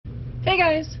Hey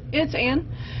guys, it's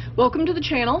Ann. Welcome to the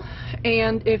channel,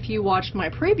 and if you watched my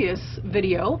previous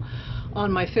video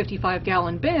on my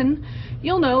 55-gallon bin,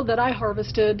 you'll know that I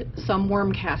harvested some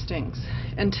worm castings.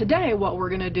 And today what we're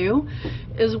going to do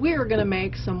is we are going to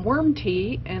make some worm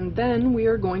tea, and then we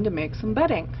are going to make some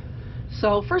bedding.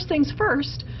 So first things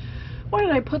first, why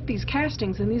did I put these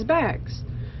castings in these bags?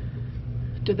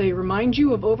 Do they remind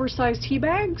you of oversized tea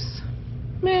bags?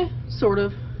 Meh, sort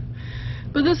of.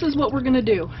 But this is what we're going to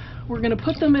do. We're going to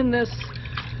put them in this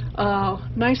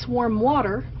nice warm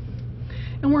water,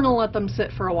 and we're going to let them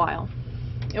sit for a while.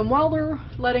 And while they're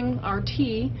letting our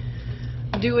tea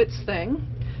do its thing,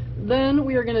 then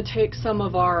we are going to take some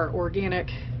of our organic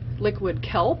liquid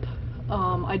kelp.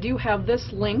 I do have this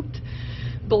linked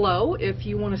below if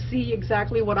you want to see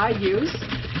exactly what I use.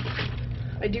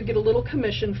 I do get a little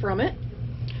commission from it.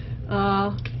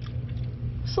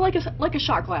 So like a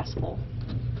shot glass full.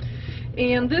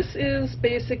 And this is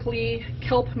basically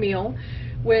kelp meal,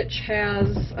 which has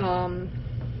a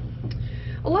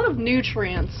lot of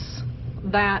nutrients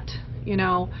that, you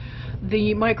know,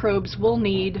 the microbes will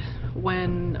need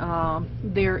when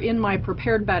they're in my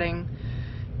prepared bedding,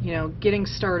 you know, getting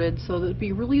started, so that it'd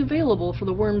be really available for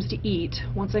the worms to eat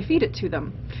once I feed it to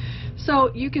them.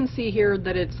 So you can see here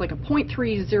that it's like a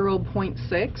 0.3,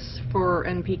 0.6 for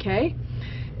NPK.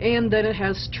 And then it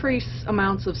has trace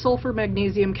amounts of sulfur,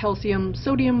 magnesium, calcium,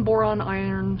 sodium, boron,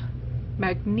 iron,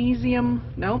 manganese,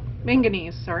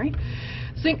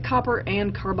 zinc, copper,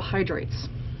 and carbohydrates.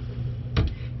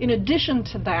 In addition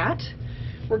to that,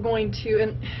 we're going to,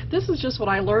 and this is just what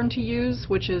I learned to use,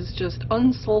 which is just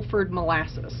unsulfured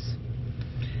molasses.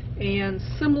 And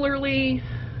similarly,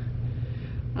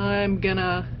 I'm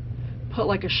gonna put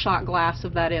like a shot glass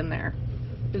of that in there.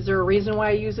 Is there a reason why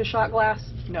I use a shot glass?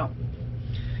 No.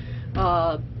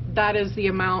 That is the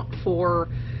amount for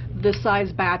the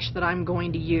size batch that I'm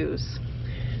going to use.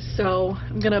 So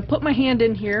I'm going to put my hand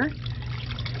in here,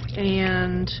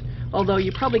 and although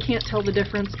you probably can't tell the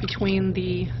difference between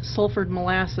the sulfured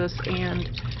molasses and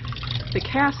the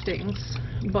castings,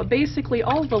 but basically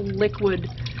all the liquid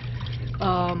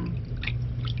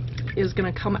is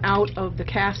going to come out of the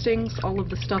castings, all of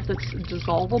the stuff that's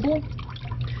dissolvable,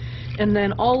 and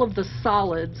then all of the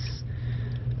solids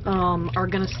are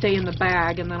going to stay in the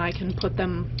bag, and then I can put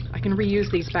them, I can reuse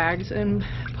these bags and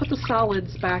put the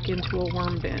solids back into a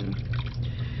worm bin.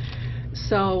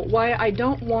 So why I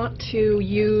don't want to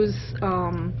use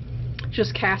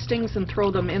just castings and throw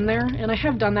them in there, and I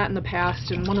have done that in the past,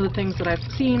 and one of the things that I've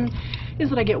seen is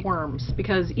that I get worms,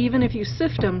 because even if you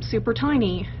sift them super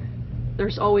tiny,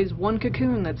 there's always one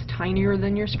cocoon that's tinier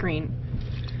than your screen.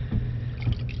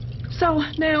 So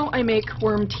now I make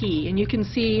worm tea, and you can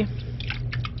see,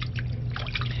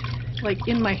 like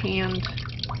in my hand,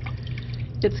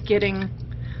 it's getting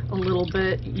a little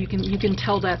bit, you can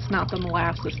tell that's not the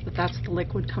molasses, but that's the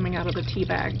liquid coming out of the tea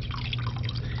bag.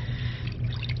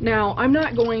 Now, I'm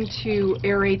not going to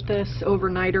aerate this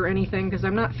overnight or anything, because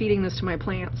I'm not feeding this to my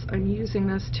plants. I'm using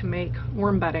this to make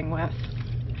worm bedding with.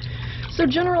 So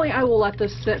generally I will let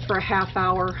this sit for a half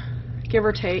hour, give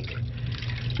or take.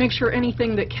 Make sure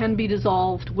anything that can be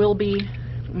dissolved will be.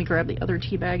 Let me grab the other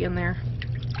tea bag in there.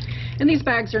 And these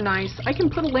bags are nice. I can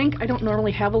put a link. I don't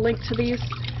normally have a link to these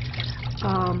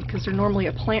because they're normally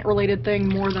a plant-related thing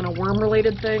more than a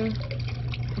worm-related thing.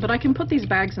 But I can put these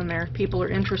bags in there if people are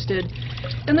interested.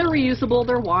 And they're reusable,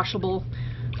 they're washable.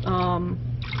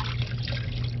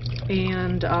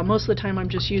 Most of the time I'm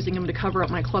just using them to cover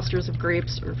up my clusters of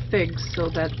grapes or figs so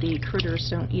that the critters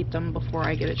don't eat them before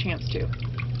I get a chance to.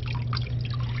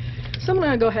 So I'm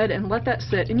going to go ahead and let that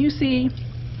sit. And you see,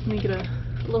 let me get a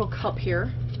little cup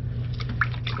here.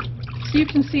 So you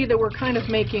can see that we're kind of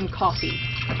making coffee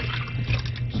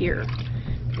here.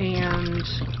 And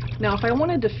now if I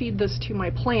wanted to feed this to my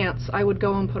plants, I would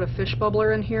go and put a fish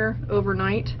bubbler in here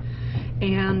overnight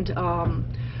and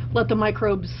let the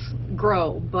microbes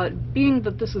grow. But being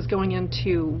that this is going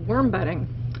into worm bedding,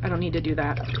 I don't need to do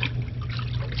that.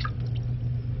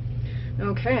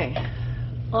 Okay,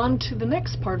 on to the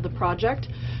next part of the project,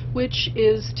 which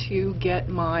is to get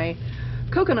my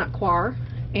coconut coir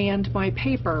and my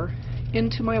paper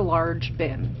into my large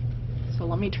bin. So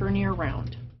let me turn you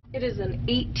around. It is an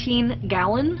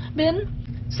 18-gallon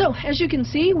bin. So as you can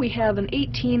see, we have an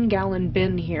 18-gallon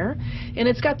bin here, and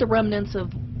it's got the remnants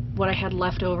of what I had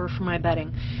left over from my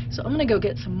bedding. So I'm going to go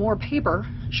get some more paper,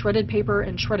 shredded paper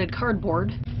and shredded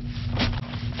cardboard.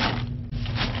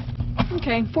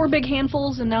 Okay, 4 big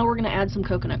handfuls, and now we're going to add some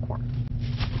coconut coir.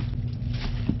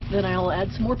 Then I'll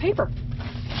add some more paper,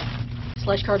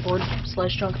 slash cardboard,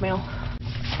 slash junk mail.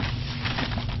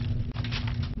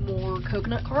 More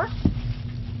coconut coir.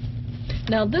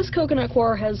 Now this coconut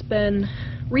coir has been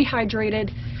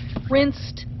rehydrated,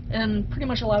 rinsed, and pretty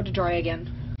much allowed to dry again.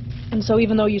 And so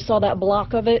even though you saw that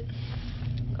block of it,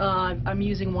 I'm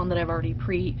using one that I've already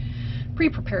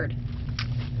pre-prepared.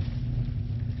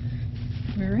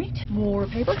 Alright, more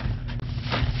paper.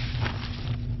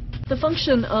 The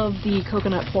function of the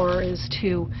coconut coir is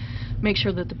to make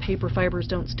sure that the paper fibers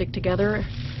don't stick together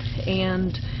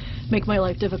and make my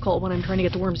life difficult when I'm trying to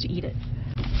get the worms to eat it.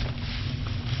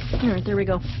 Alright, there we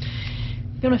go.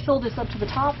 I'm going to fill this up to the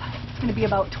top. It's going to be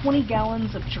about 20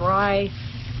 gallons of dry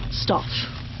stuff.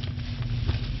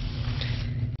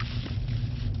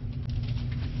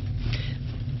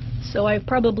 So I've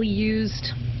probably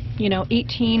used,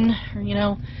 18,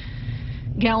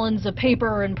 gallons of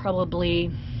paper and probably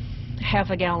half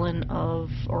a gallon of,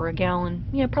 or a gallon,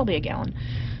 probably a gallon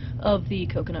of the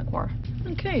coconut coir.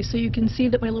 Okay, so you can see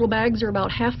that my little bags are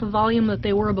about half the volume that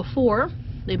they were before.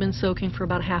 They've been soaking for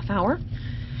about a half hour.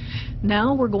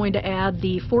 Now we're going to add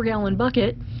the 4-gallon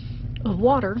bucket of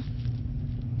water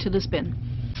to this bin.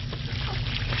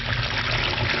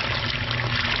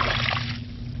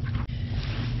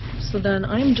 So then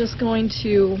I'm just going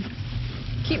to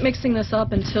keep mixing this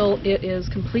up until it is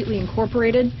completely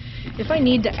incorporated. If I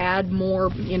need to add more,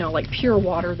 like pure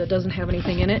water that doesn't have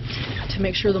anything in it to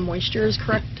make sure the moisture is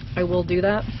correct, I will do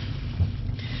that.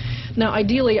 Now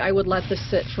ideally I would let this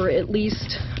sit for at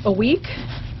least a week.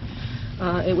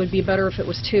 It would be better if it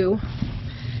was 2.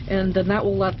 And then that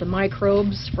will let the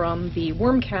microbes from the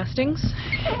worm castings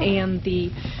and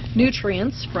the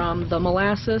nutrients from the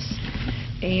molasses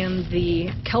and the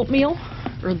kelp meal,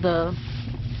 or the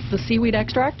seaweed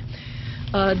extract,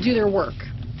 do their work.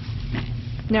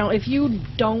 Now if you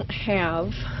don't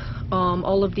have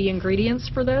all of the ingredients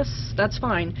for this, that's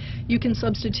fine. You can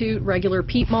substitute regular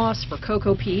peat moss for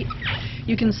cocoa peat.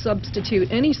 You can substitute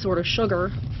any sort of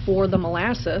sugar for the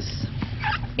molasses,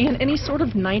 and any sort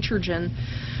of nitrogen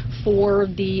for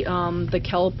the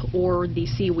kelp or the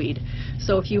seaweed.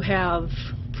 So if you have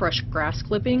fresh grass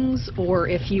clippings, or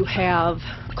if you have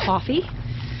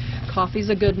coffee's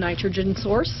a good nitrogen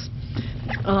source.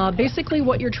 Basically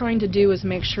what you're trying to do is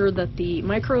make sure that the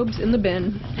microbes in the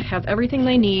bin have everything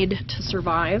they need to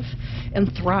survive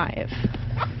and thrive.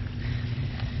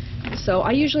 So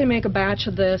I usually make a batch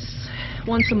of this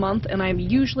once a month, and I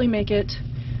usually make it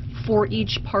for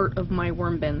each part of my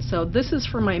worm bin. So this is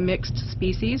for my mixed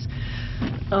species.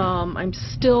 I'm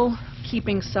still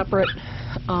keeping separate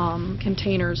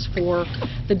containers for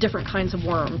the different kinds of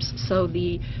worms. So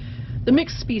the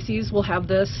mixed species will have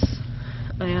this,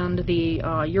 and the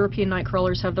European night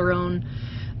crawlers have their own.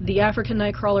 The African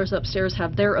night crawlers upstairs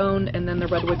have their own, and then the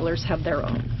red wigglers have their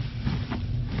own.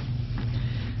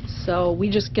 So we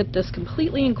just get this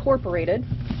completely incorporated.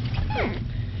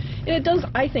 And it does,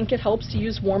 I think it helps to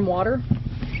use warm water.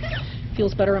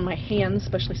 Feels better on my hands,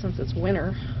 especially since it's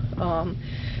winter.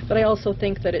 But I also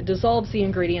think that it dissolves the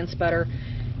ingredients better,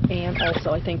 and also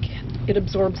I think it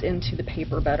absorbs into the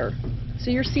paper better.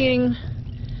 So you're seeing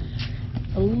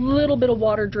a little bit of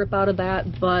water drip out of that,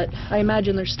 but I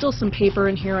imagine there's still some paper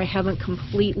in here I haven't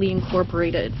completely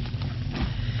incorporated.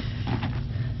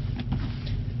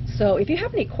 So if you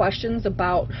have any questions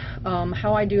about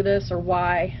how I do this or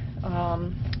why,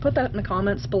 put that in the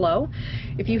comments below.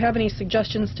 If you have any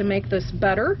suggestions to make this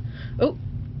better. Oh,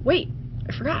 wait,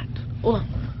 I forgot. Oh,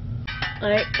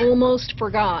 I almost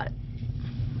forgot.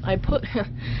 I put,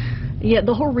 yeah,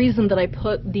 the whole reason that I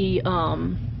put the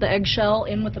eggshell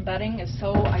in with the bedding is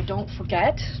so I don't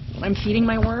forget when I'm feeding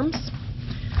my worms.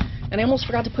 And I almost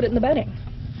forgot to put it in the bedding.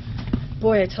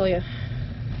 Boy, I tell you,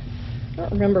 I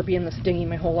don't remember being this dingy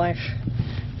my whole life.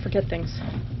 Forget things.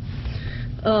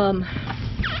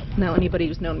 Now anybody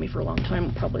who's known me for a long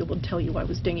time probably would tell you I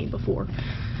was dingy before,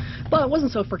 but I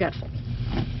wasn't so forgetful.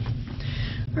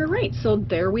 Alright, so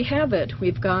there we have it.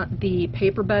 We've got the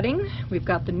paper bedding, we've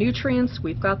got the nutrients,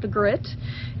 we've got the grit,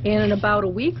 and in about a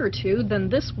week or 2, then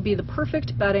this will be the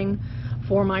perfect bedding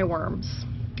for my worms.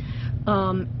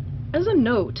 As a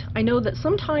note, I know that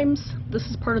sometimes this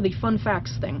is part of the fun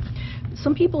facts thing.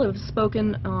 Some people have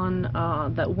spoken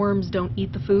on that worms don't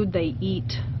eat the food, they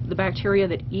eat the bacteria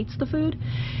that eats the food.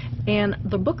 And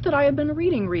the book that I have been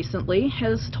reading recently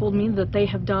has told me that they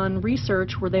have done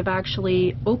research where they've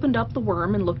actually opened up the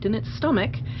worm and looked in its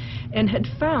stomach and had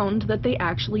found that they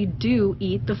actually do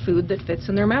eat the food that fits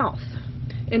in their mouth.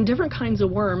 And different kinds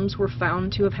of worms were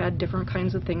found to have had different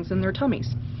kinds of things in their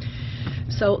tummies.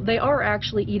 So they are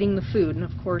actually eating the food, and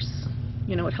of course,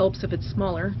 you know, it helps if it's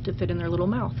smaller to fit in their little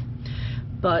mouth.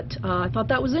 But I thought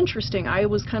that was interesting. I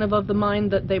was kind of the mind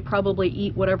that they probably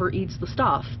eat whatever eats the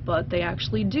stuff, but they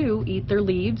actually do eat their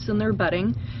leaves and their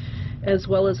bedding, as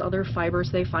well as other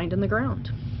fibers they find in the ground.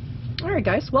 Alright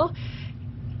guys, well,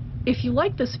 if you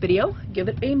like this video, give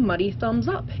it a muddy thumbs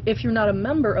up. If you're not a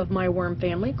member of my worm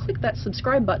family, click that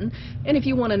subscribe button. And if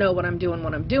you want to know what I'm doing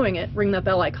when I'm doing it, ring that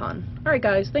bell icon. Alright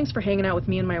guys, thanks for hanging out with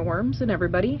me and my worms, and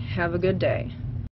everybody, have a good day.